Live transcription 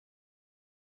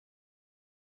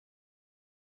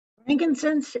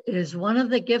Frankincense is one of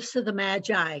the gifts of the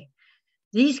Magi.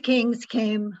 These kings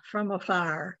came from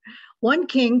afar. One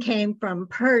king came from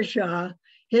Persia.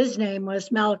 His name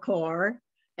was Melchior,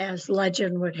 as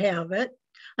legend would have it.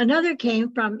 Another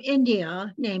came from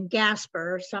India named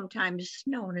Gaspar, sometimes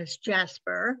known as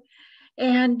Jasper.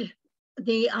 And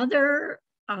the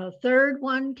third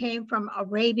one came from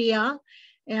Arabia,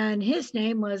 and his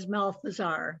name was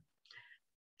Malthazar.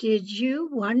 Did you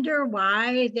wonder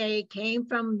why they came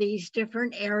from these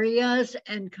different areas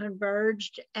and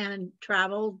converged and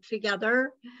traveled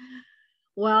together?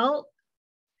 Well,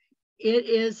 it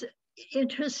is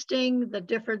interesting, the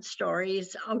different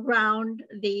stories around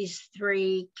these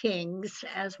three kings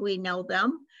as we know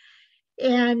them.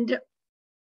 And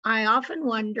I often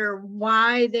wonder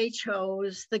why they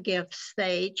chose the gifts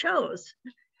they chose.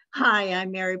 Hi,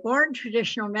 I'm Mary Bourne,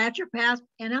 traditional naturopath,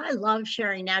 and I love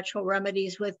sharing natural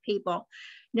remedies with people.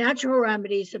 Natural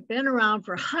remedies have been around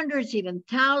for hundreds, even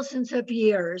thousands of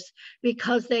years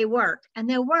because they work, and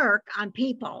they work on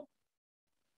people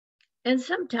and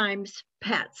sometimes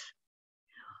pets.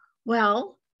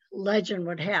 Well, legend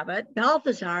would have it,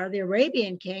 Balthazar, the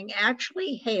Arabian king,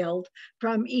 actually hailed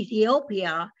from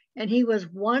Ethiopia, and he was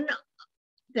one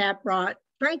that brought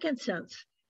frankincense.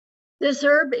 This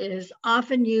herb is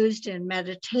often used in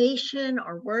meditation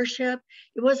or worship.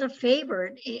 It was a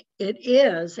favorite. It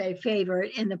is a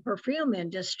favorite in the perfume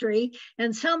industry,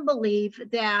 and some believe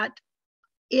that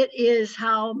it is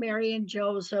how Mary and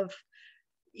Joseph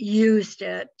used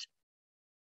it.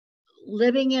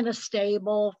 Living in a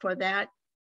stable for that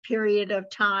period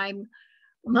of time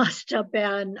must have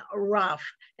been rough.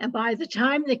 And by the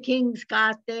time the kings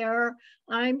got there,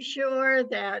 I'm sure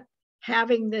that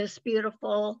having this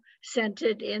beautiful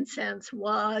scented incense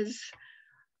was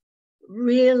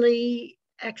really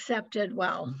accepted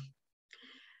well.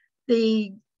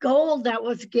 The gold that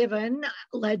was given,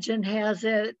 legend has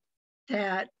it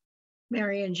that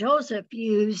Mary and Joseph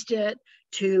used it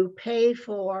to pay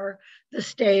for the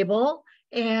stable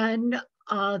and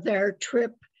their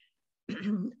trip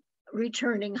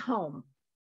returning home.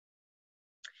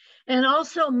 And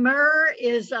also myrrh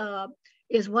is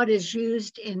what is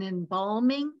used in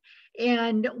embalming.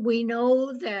 And we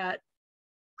know that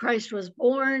Christ was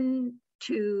born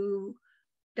to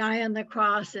die on the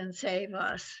cross and save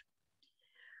us.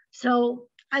 So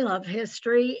I love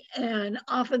history and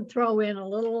often throw in a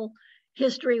little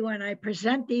history when I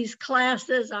present these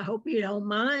classes. I hope you don't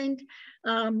mind.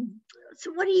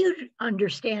 So what do you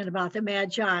understand about the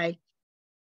Magi?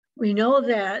 We know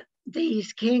that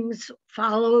these kings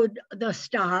followed the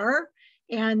star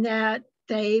and that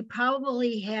they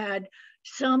probably had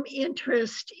some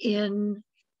interest in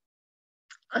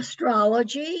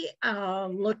astrology,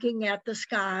 looking at the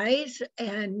skies.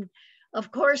 And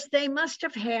of course, they must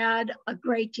have had a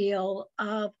great deal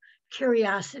of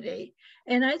curiosity.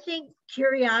 And I think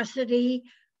curiosity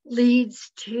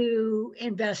leads to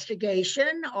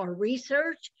investigation or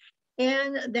research,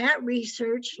 and that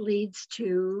research leads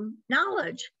to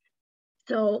knowledge.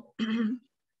 So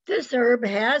this herb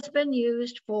has been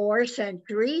used for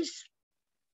centuries.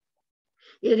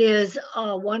 It is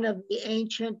one of the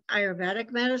ancient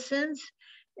Ayurvedic medicines,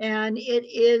 and it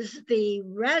is the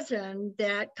resin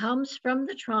that comes from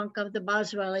the trunk of the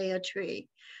Boswellia tree.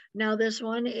 Now, this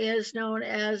one is known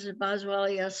as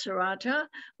Boswellia serrata,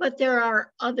 but there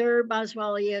are other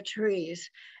Boswellia trees.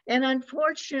 And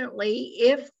unfortunately,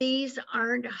 if these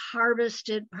aren't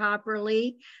harvested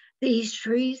properly, these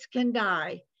trees can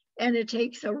die. And it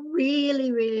takes a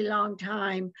really, really long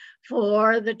time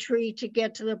for the tree to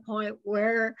get to the point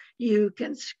where you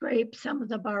can scrape some of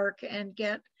the bark and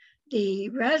get the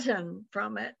resin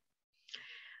from it.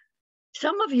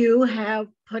 Some of you have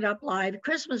put up live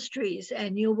Christmas trees,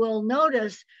 and you will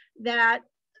notice that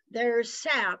there's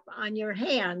sap on your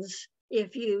hands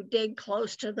if you dig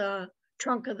close to the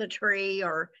trunk of the tree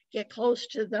or get close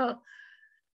to the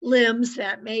limbs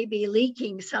that may be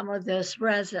leaking some of this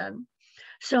resin.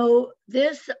 So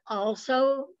this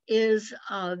also is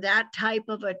that type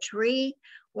of a tree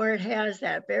where it has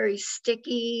that very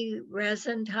sticky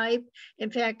resin type. In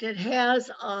fact, it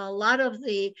has a lot of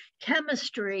the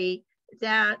chemistry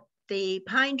that the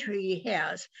pine tree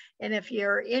has. And if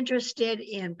you're interested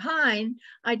in pine,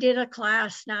 I did a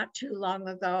class not too long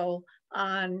ago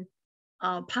on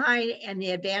pine and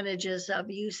the advantages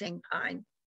of using pine.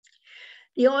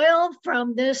 The oil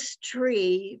from this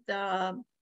tree, the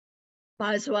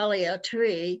Boswellia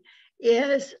tree,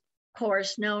 is, of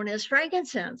course, known as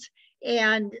frankincense.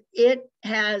 And it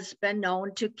has been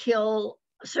known to kill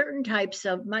certain types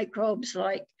of microbes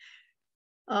like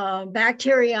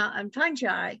bacteria and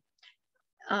fungi.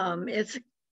 It's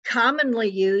commonly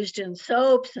used in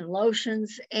soaps and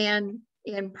lotions and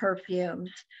in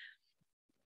perfumes.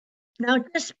 Now,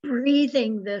 just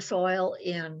breathing this oil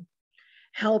in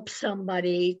helps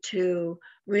somebody to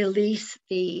release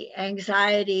the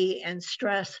anxiety and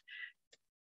stress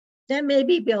that may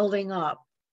be building up.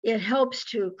 It helps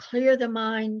to clear the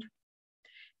mind,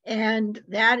 and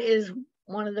that is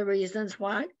one of the reasons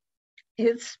why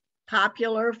it's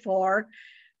popular for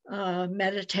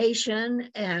meditation,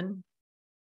 and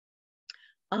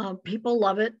people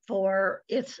love it for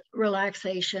its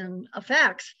relaxation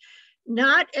effects.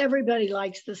 Not everybody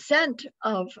likes the scent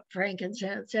of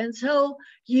frankincense, and so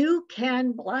you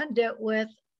can blend it with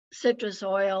citrus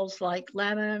oils like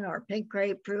lemon or pink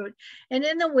grapefruit. And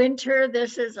in the winter,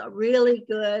 this is a really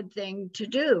good thing to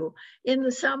do. In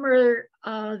the summer,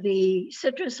 the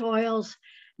citrus oils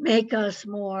make us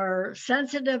more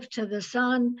sensitive to the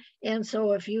sun. And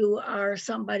so if you are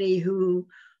somebody who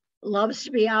loves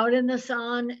to be out in the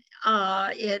sun,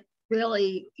 it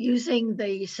really, using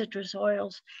the citrus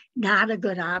oils, not a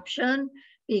good option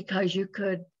because you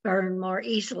could burn more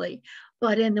easily.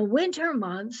 But in the winter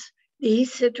months,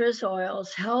 these citrus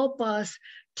oils help us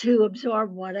to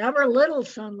absorb whatever little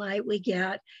sunlight we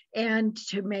get and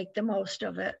to make the most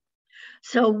of it.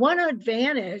 So one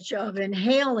advantage of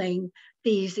inhaling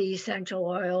these essential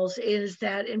oils is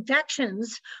that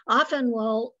infections often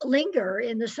will linger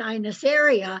in the sinus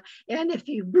area. And if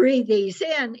you breathe these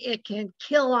in, it can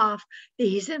kill off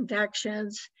these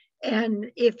infections. And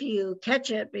if you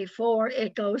catch it before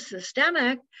it goes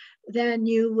systemic, then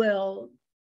you will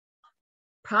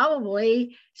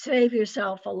probably save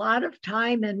yourself a lot of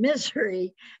time and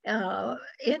misery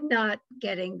in not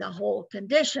getting the whole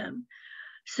condition.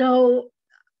 So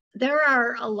there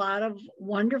are a lot of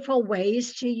wonderful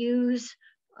ways to use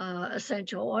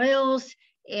essential oils,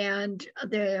 and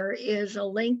there is a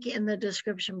link in the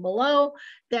description below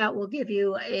that will give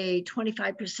you a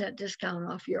 25% discount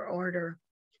off your order.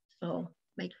 So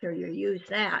make sure you use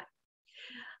that.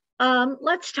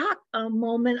 Let's talk a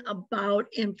moment about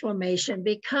inflammation,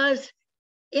 because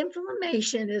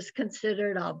inflammation is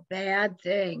considered a bad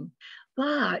thing.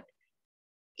 But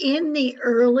in the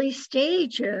early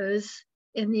stages,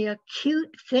 in the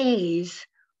acute phase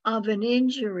of an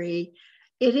injury,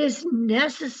 it is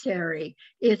necessary.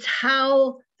 It's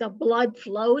how the blood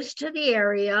flows to the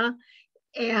area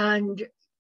and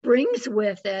brings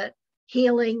with it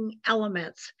healing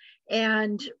elements.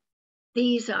 And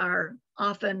these are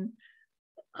often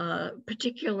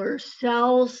particular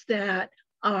cells that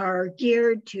are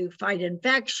geared to fight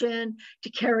infection, to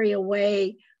carry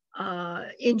away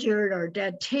injured or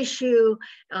dead tissue.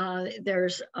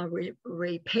 There's a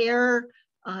repair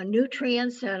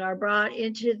nutrients that are brought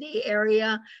into the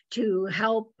area to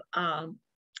help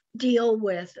deal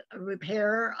with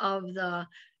repair of the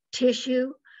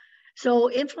tissue. So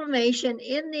inflammation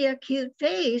in the acute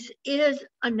phase is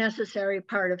a necessary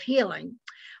part of healing.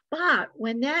 But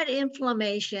when that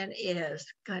inflammation is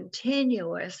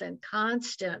continuous and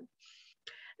constant,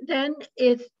 then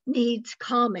it needs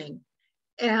calming.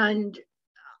 And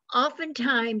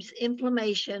oftentimes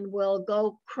inflammation will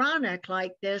go chronic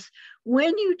like this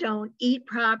when you don't eat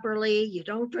properly, you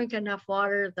don't drink enough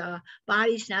water, the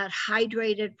body's not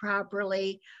hydrated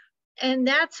properly. And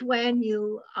that's when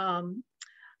you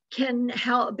can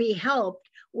be helped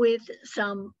with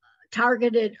some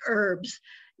targeted herbs.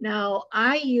 Now,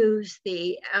 I use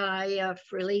the IF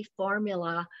Relief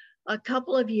Formula. A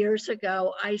couple of years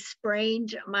ago, I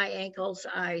sprained my ankles.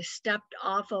 I stepped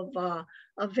off of a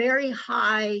very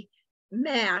high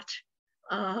mat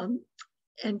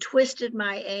and twisted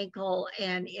my ankle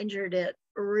and injured it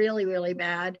really, really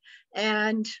bad.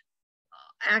 And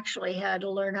actually had to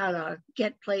learn how to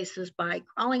get places by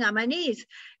crawling on my knees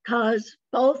because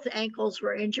both ankles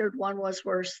were injured. One was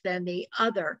worse than the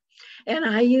other. And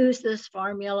I used this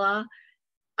formula.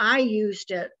 I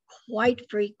used it quite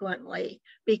frequently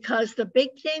because the big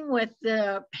thing with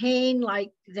the pain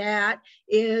like that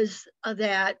is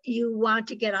that you want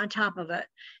to get on top of it.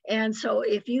 And so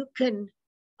if you can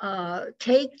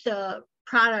take the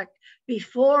product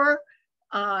before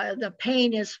the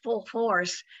pain is full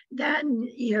force, then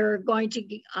you're going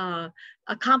to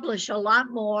accomplish a lot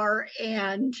more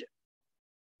and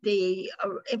the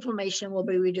inflammation will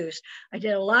be reduced. I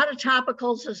did a lot of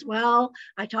topicals as well.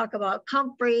 I talk about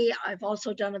comfrey. I've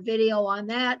also done a video on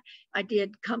that. I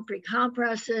did comfrey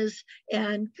compresses,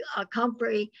 and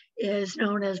comfrey is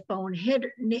known as bone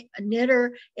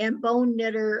knitter, and bone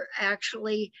knitter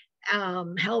actually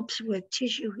helps with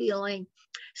tissue healing.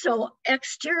 So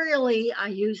exteriorly, I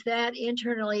use that.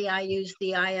 Internally, I use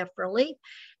the IF Relief.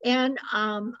 And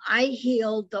I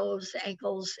healed those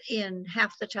ankles in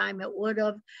half the time it would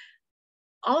have.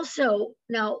 Also,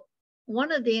 now,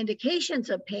 one of the indications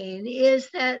of pain is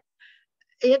that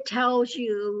it tells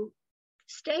you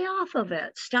stay off of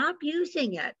it, stop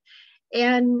using it.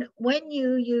 And when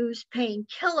you use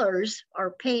painkillers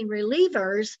or pain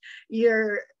relievers,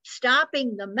 you're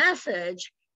stopping the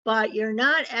message, but you're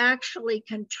not actually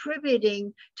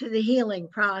contributing to the healing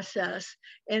process.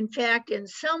 In fact, in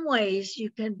some ways,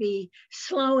 you can be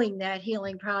slowing that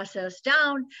healing process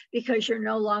down because you're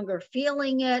no longer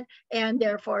feeling it, and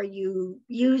therefore you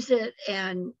use it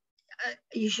and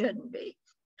you shouldn't be.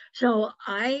 So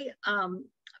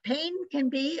pain can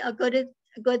be a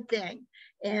good thing.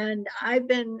 And I've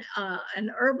been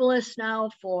an herbalist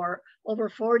now for over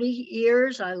 40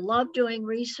 years. I love doing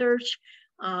research.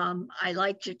 I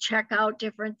like to check out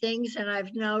different things, and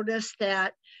I've noticed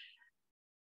that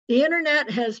the internet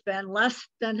has been less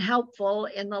than helpful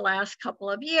in the last couple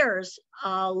of years.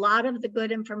 A lot of the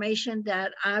good information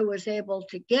that I was able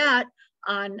to get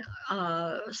on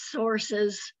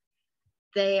sources,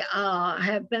 they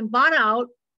have been bought out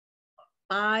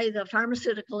by the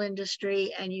pharmaceutical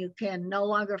industry, and you can no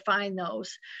longer find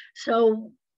those.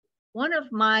 So one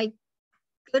of my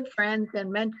good friends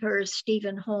and mentors,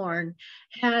 Stephen Horn,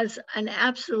 has an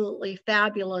absolutely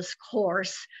fabulous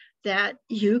course that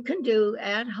you can do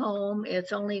at home.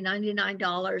 It's only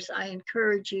 $99. I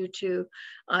encourage you to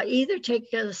either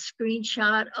take a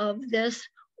screenshot of this,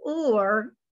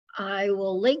 or I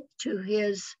will link to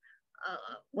his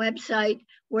website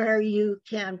where you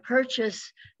can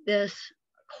purchase this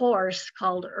course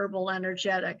called Herbal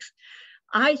Energetics.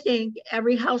 I think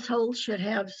every household should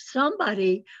have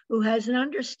somebody who has an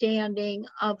understanding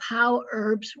of how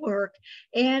herbs work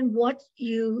and what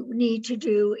you need to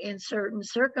do in certain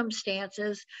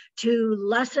circumstances to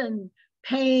lessen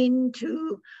pain,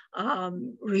 to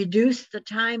reduce the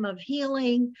time of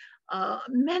healing,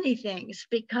 many things,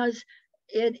 because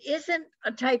it isn't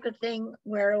a type of thing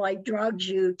where, like drugs,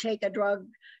 you take a drug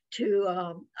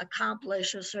to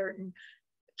accomplish a certain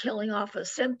killing off of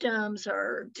symptoms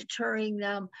or deterring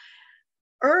them.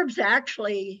 Herbs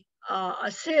actually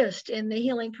assist in the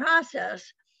healing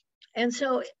process. And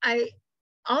so I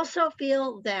also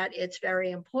feel that it's very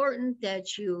important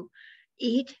that you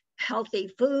eat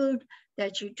healthy food,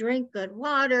 that you drink good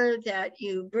water, that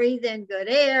you breathe in good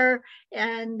air,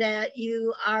 and that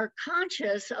you are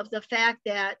conscious of the fact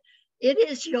that it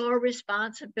is your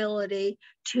responsibility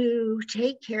to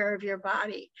take care of your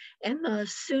body. And the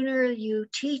sooner you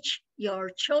teach your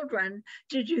children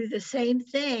to do the same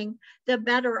thing, the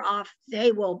better off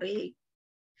they will be.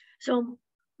 So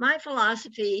my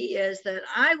philosophy is that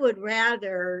I would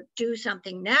rather do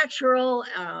something natural,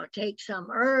 take some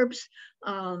herbs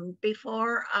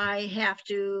before I have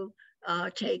to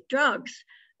take drugs.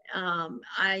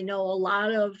 I know a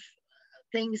lot of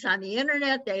things on the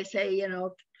internet, they say,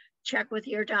 check with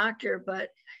your doctor, but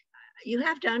you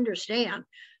have to understand,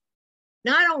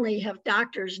 not only have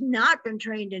doctors not been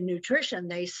trained in nutrition,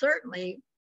 they certainly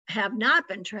have not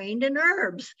been trained in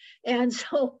herbs. And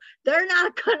so they're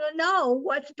not going to know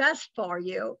what's best for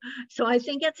you. So I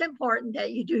think it's important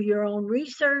that you do your own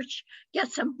research,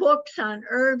 get some books on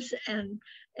herbs, and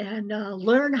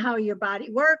learn how your body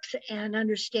works and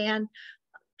understand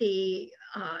the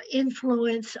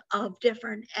influence of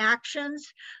different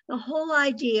actions. The whole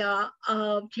idea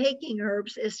of taking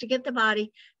herbs is to get the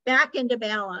body back into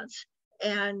balance.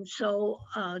 And so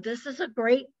this is a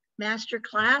great master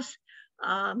class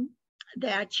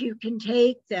that you can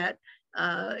take that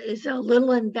is a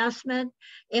little investment.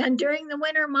 And during the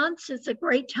winter months, it's a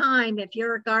great time. If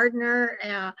you're a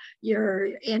gardener, you're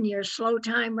in your slow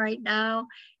time right now.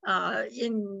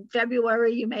 In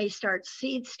February, you may start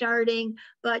seed starting,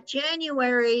 but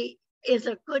January is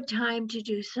a good time to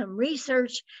do some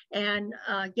research and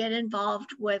get involved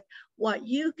with what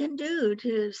you can do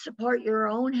to support your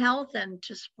own health and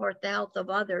to support the health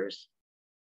of others.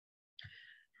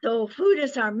 So food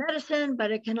is our medicine, but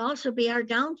it can also be our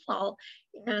downfall.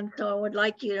 And so I would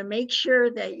like you to make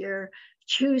sure that you're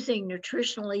choosing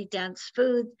nutritionally dense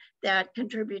foods that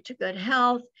contribute to good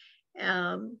health.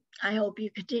 I hope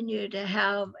you continue to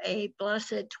have a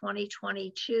blessed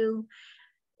 2022,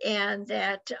 and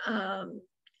that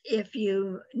if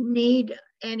you need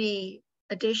any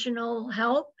additional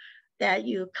help, that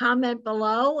you comment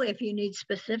below. If you need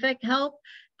specific help,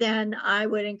 then I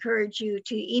would encourage you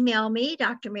to email me,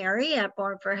 Dr. Mary at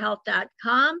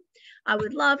bornforhealth.com. I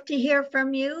would love to hear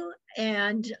from you.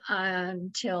 And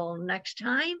until next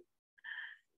time,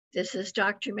 this is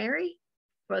Dr. Mary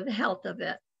for the health of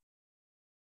it.